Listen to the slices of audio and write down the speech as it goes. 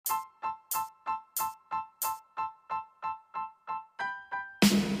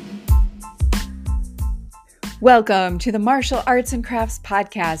Welcome to the Martial Arts and Crafts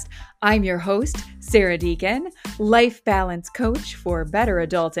Podcast. I'm your host, Sarah Deacon, life balance coach for better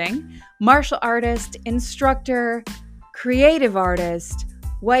adulting, martial artist, instructor, creative artist,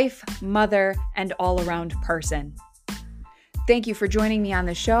 wife, mother, and all-around person. Thank you for joining me on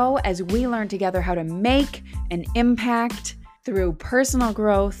the show as we learn together how to make an impact through personal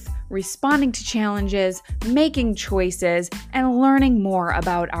growth, responding to challenges, making choices, and learning more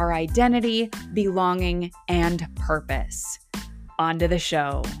about our identity, belonging, and purpose. On to the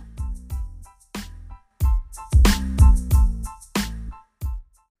show.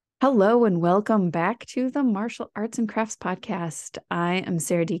 Hello and welcome back to the Martial Arts and Crafts Podcast. I am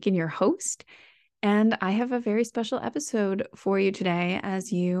Sarah Deacon, your host, and I have a very special episode for you today.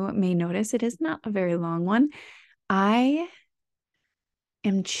 As you may notice, it is not a very long one. I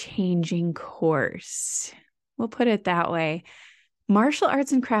am changing course. We'll put it that way. Martial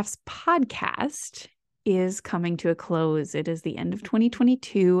Arts and Crafts Podcast is coming to a close. It is the end of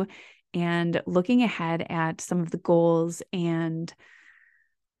 2022, and looking ahead at some of the goals and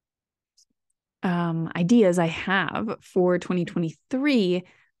ideas I have for 2023,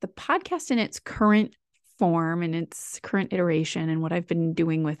 the podcast in its current form and its current iteration and what I've been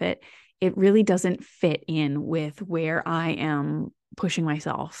doing with it, it really doesn't fit in with where I am pushing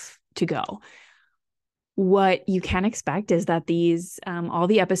myself to go. What you can expect is that these, all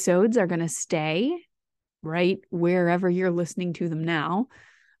the episodes are going to stay right wherever you're listening to them now.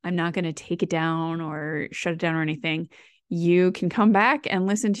 I'm not going to take it down or shut it down or anything. You can come back and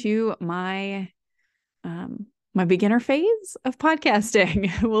listen to my beginner phase of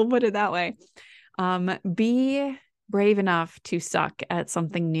podcasting. We'll put it that way. Be brave enough to suck at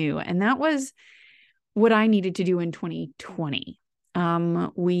something new. And that was what I needed to do in 2020.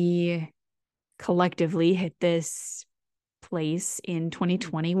 We collectively hit this place in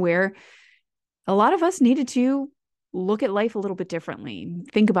 2020 where a lot of us needed to look at life a little bit differently,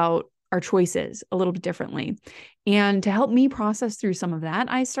 think about our choices a little bit differently. And to help me process through some of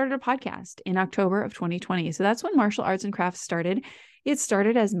that, I started a podcast in October of 2020. So that's when Martial Arts and Crafts started. It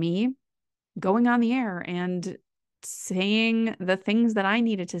started as me going on the air and saying the things that I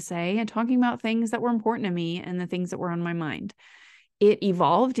needed to say and talking about things that were important to me and the things that were on my mind. It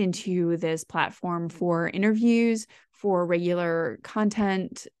evolved into this platform for interviews, for regular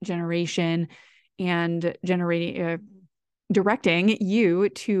content generation, and directing you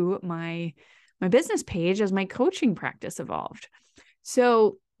to my business page as my coaching practice evolved.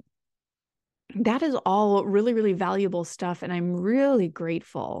 So that is all really, really valuable stuff. And I'm really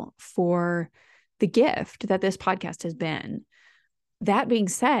grateful for the gift that this podcast has been. That being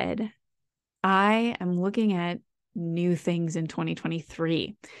said, I am looking at new things in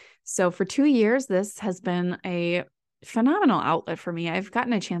 2023. So for 2 years, this has been a phenomenal outlet for me. I've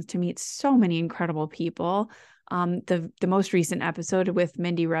gotten a chance to meet so many incredible people. The most recent episode with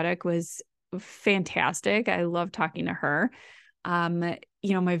Mindy Reddick was fantastic. I love talking to her. My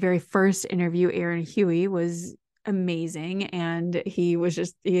very first interview, Aaron Huey, was amazing. And he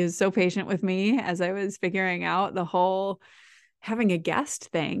is so patient with me as I was figuring out the whole having a guest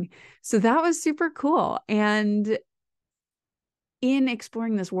thing. So that was super cool. And in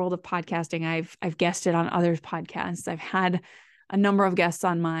exploring this world of podcasting, I've guested on others' podcasts. I've had a number of guests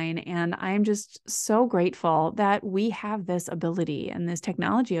on mine, and I'm just so grateful that we have this ability and this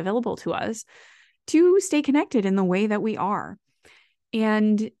technology available to us to stay connected in the way that we are.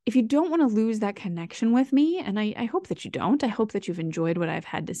 And if you don't want to lose that connection with me, and I hope that you don't, I hope that you've enjoyed what I've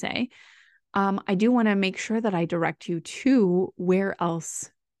had to say. I do want to make sure that I direct you to where else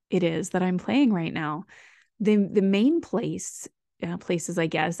it is that I'm playing right now. The main places, I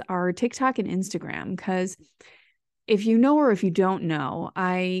guess, are TikTok and Instagram, because if you know or if you don't know,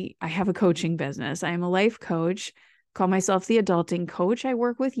 I have a coaching business. I am a life coach, call myself the adulting coach. I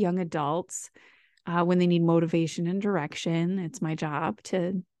work with young adults when they need motivation and direction. It's my job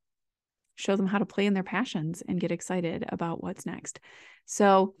to show them how to play in their passions and get excited about what's next.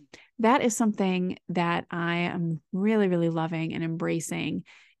 So that is something that I am really, really loving and embracing,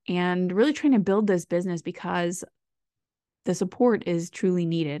 and really trying to build this business because the support is truly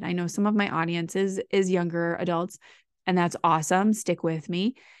needed. I know some of my audience is younger adults, and that's awesome. Stick with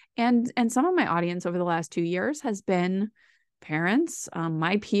me. And some of my audience over the last 2 years has been parents,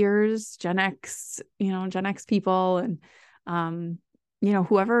 my peers, Gen X people, and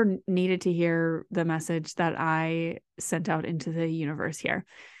whoever needed to hear the message that I sent out into the universe here.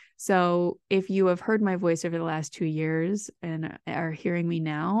 So if you have heard my voice over the last 2 years and are hearing me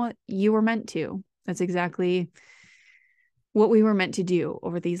now, you were meant to. That's exactly what we were meant to do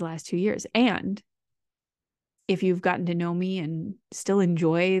over these last 2 years. And if you've gotten to know me and still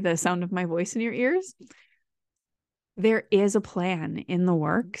enjoy the sound of my voice in your ears, there is a plan in the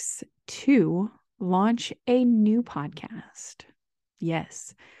works to launch a new podcast.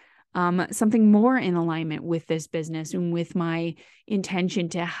 Yes. Something more in alignment with this business and with my intention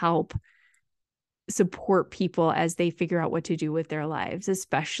to help support people as they figure out what to do with their lives,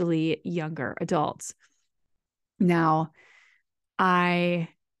 especially younger adults. Now, I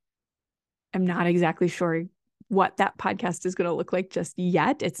am not exactly sure what that podcast is going to look like just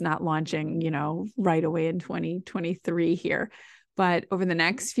yet. It's not launching, right away in 2023 here. But over the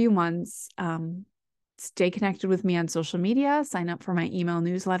next few months, stay connected with me on social media, sign up for my email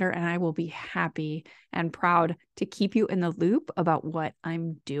newsletter, and I will be happy and proud to keep you in the loop about what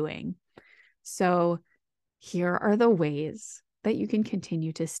I'm doing. So here are the ways that you can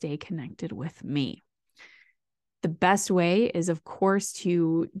continue to stay connected with me. The best way is, of course,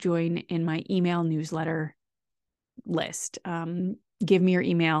 to join in my email newsletter list. Give me your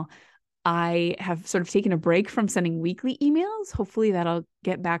email. I have sort of taken a break from sending weekly emails. Hopefully that'll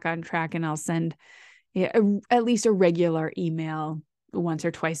get back on track and I'll send at least a regular email once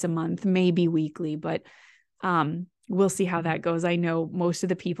or twice a month, maybe weekly, but we'll see how that goes. I know most of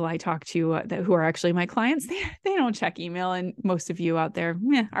the people I talk to who are actually my clients, they don't check email, and most of you out there,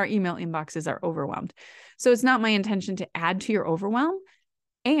 our email inboxes are overwhelmed. So it's not my intention to add to your overwhelm.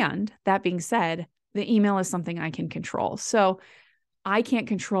 And that being said, the email is something I can control. So I can't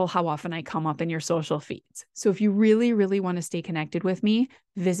control how often I come up in your social feeds. So if you really, really want to stay connected with me,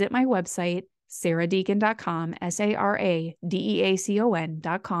 visit my website, saradeacon.com,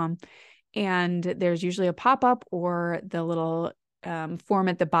 SARADEACON.com. And there's usually a pop-up or the little form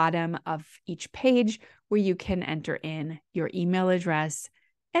at the bottom of each page where you can enter in your email address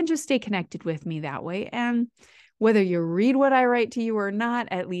and just stay connected with me that way. And whether you read what I write to you or not,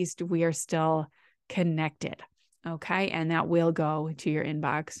 at least we are still connected. Okay. And that will go to your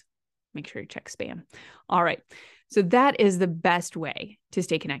inbox. Make sure you check spam. All right. So that is the best way to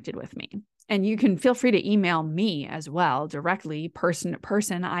stay connected with me. And you can feel free to email me as well directly, person to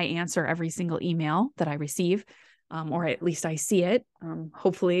person. I answer every single email that I receive, or at least I see it.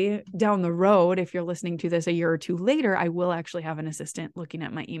 Hopefully down the road, if you're listening to this a year or two later, I will actually have an assistant looking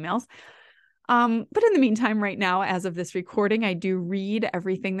at my emails. But in the meantime, right now, as of this recording, I do read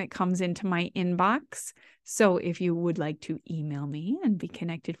everything that comes into my inbox. So if you would like to email me and be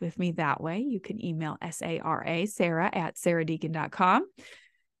connected with me that way, you can email Sarah@saradeacon.com.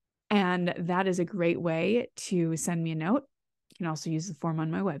 And that is a great way to send me a note. You can also use the form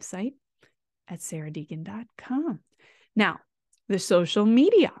on my website at saradeacon.com. Now, the social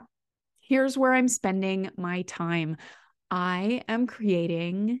media. Here's where I'm spending my time. I am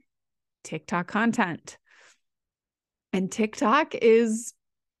creating TikTok content. And TikTok is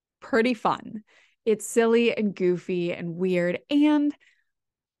pretty fun. It's silly and goofy and weird. And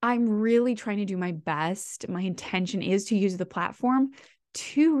I'm really trying to do my best. My intention is to use the platform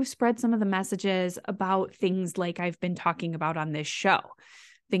to spread some of the messages about things like I've been talking about on this show,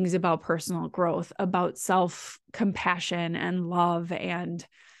 things about personal growth, about self-compassion and love, and,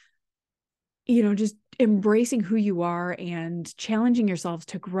 just embracing who you are and challenging yourselves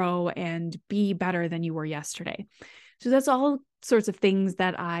to grow and be better than you were yesterday. So that's all sorts of things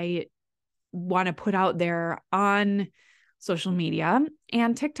that I want to put out there on social media.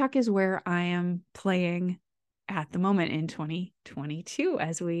 And TikTok is where I am playing at the moment in 2022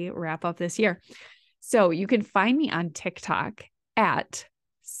 as we wrap up this year. So you can find me on TikTok at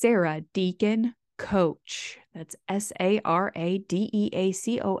Sarah Deacon Coach. That's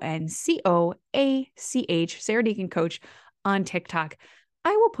SARADEACONCOACH, Sarah Deacon Coach on TikTok.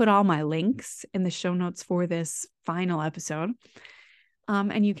 I will put all my links in the show notes for this final episode.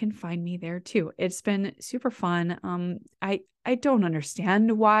 And you can find me there too. It's been super fun. I don't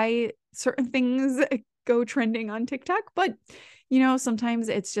understand why certain things go trending on TikTok, but sometimes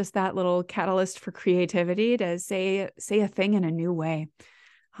it's just that little catalyst for creativity to say a thing in a new way.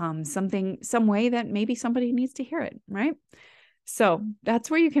 Some way that maybe somebody needs to hear it, right? So that's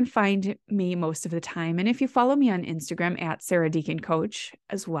where you can find me most of the time. And if you follow me on Instagram at Sarah Deacon Coach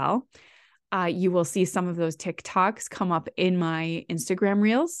as well, you will see some of those TikToks come up in my Instagram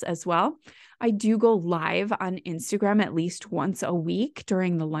reels as well. I do go live on Instagram at least once a week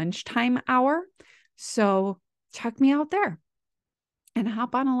during the lunchtime hour. So check me out there and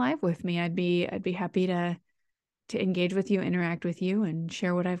hop on a live with me. I'd be happy to engage with you, interact with you, and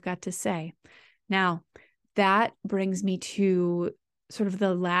share what I've got to say. Now, that brings me to sort of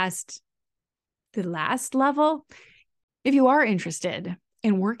the last level. If you are interested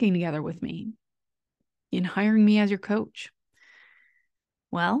in working together with me, in hiring me as your coach,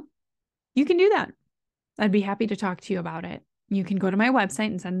 well, you can do that. I'd be happy to talk to you about it. you can go to my website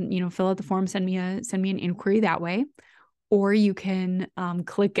and send, fill out the form, send me an inquiry that way. Or you can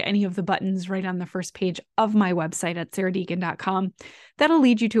click any of the buttons right on the first page of my website at sarahdeacon.com. That'll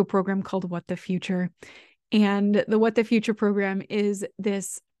lead you to a program called What the Future. And the What the Future program is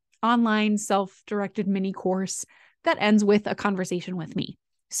this online self-directed mini course that ends with a conversation with me.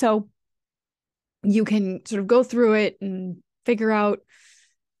 So you can sort of go through it and figure out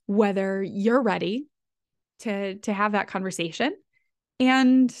whether you're ready to have that conversation.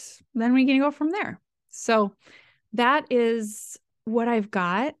 And then we can go from there. So that is what I've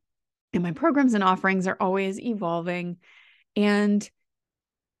got. And my programs and offerings are always evolving. And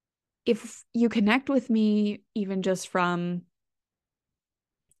if you connect with me, even just from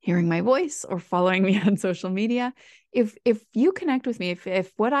hearing my voice or following me on social media, if you connect with me,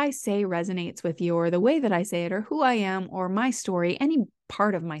 if what I say resonates with you, or the way that I say it, or who I am, or my story, any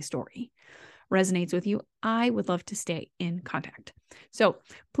part of my story resonates with you, I would love to stay in contact. So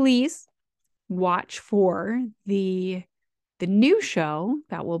please watch for the new show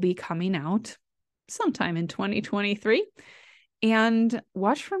that will be coming out sometime in 2023, and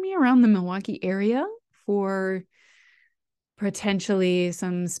watch for me around the Milwaukee area for potentially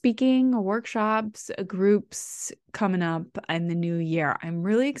some speaking workshops, groups coming up in the new year. I'm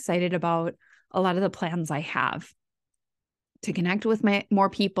really excited about a lot of the plans I have to connect with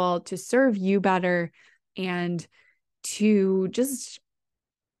more people, to serve you better, and to just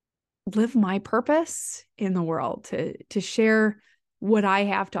live my purpose in the world, to share what I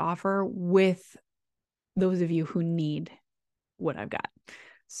have to offer with those of you who need what I've got.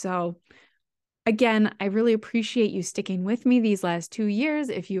 So again, I really appreciate you sticking with me these last 2 years.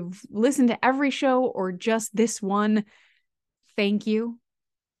 If you've listened to every show or just this one, thank you.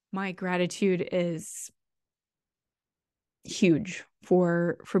 My gratitude is huge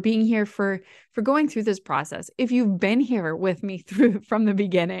for being here, for going through this process. If you've been here with me from the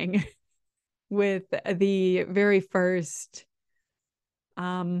beginning, with the very first,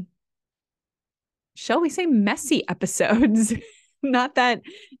 shall we say, messy episodes. Not that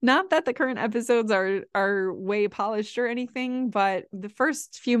the current episodes are way polished or anything, but the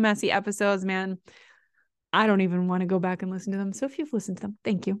first few messy episodes, man, I don't even want to go back and listen to them. So if you've listened to them,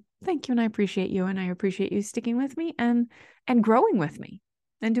 thank you. Thank you. And I appreciate you. And I appreciate you sticking with me and growing with me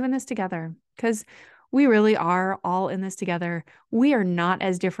and doing this together, because we really are all in this together. We are not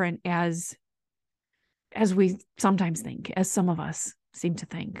as different as we sometimes think, as some of us seem to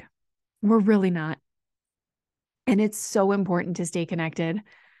think. We're really not. And it's so important to stay connected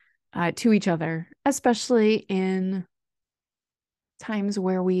to each other, especially in times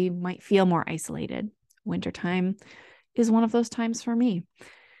where we might feel more isolated. Wintertime is one of those times for me.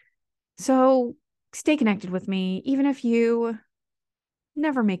 So stay connected with me. Even if you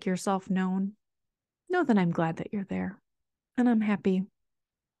never make yourself known, know that I'm glad that you're there. And I'm happy.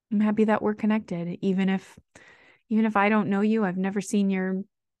 I'm happy that we're connected. Even if I don't know you, I've never seen your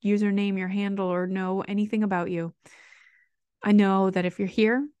username, your handle, or know anything about you, I know that if you're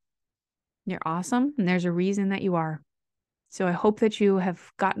here, you're awesome, and there's a reason that you are. So I hope that you have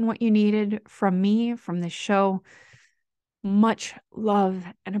gotten what you needed from me, from this show. Much love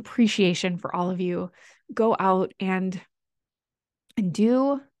and appreciation for all of you. Go out and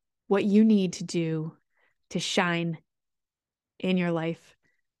do what you need to do to shine in your life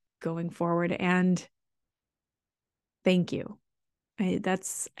going forward. And thank you. I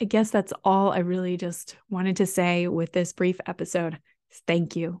guess that's all I really just wanted to say with this brief episode.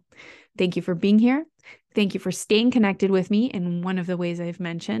 Thank you. Thank you for being here. Thank you for staying connected with me in one of the ways I've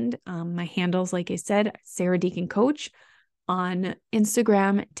mentioned. My handles, like I said, Sarah Deacon Coach on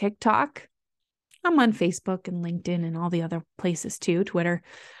Instagram, TikTok. I'm on Facebook and LinkedIn and all the other places too, Twitter.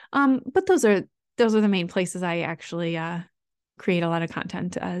 But those are the main places I actually create a lot of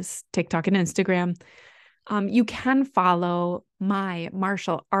content, as TikTok and Instagram. You can follow my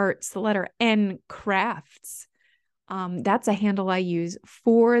martial arts, the letter N crafts. That's a handle I use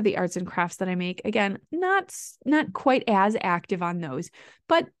for the arts and crafts that I make. Again, not quite as active on those,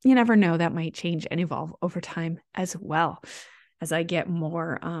 but you never know, that might change and evolve over time as well, as I get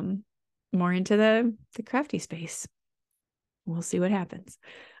more into the crafty space. We'll see what happens.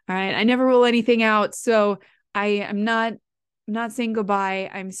 All right. I never rule anything out. So I am not saying goodbye.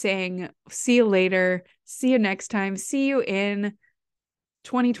 I'm saying see you later. See you next time. See you in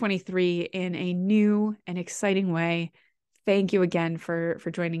 2023 in a new and exciting way. Thank you again for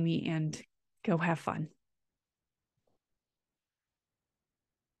joining me, and go have fun.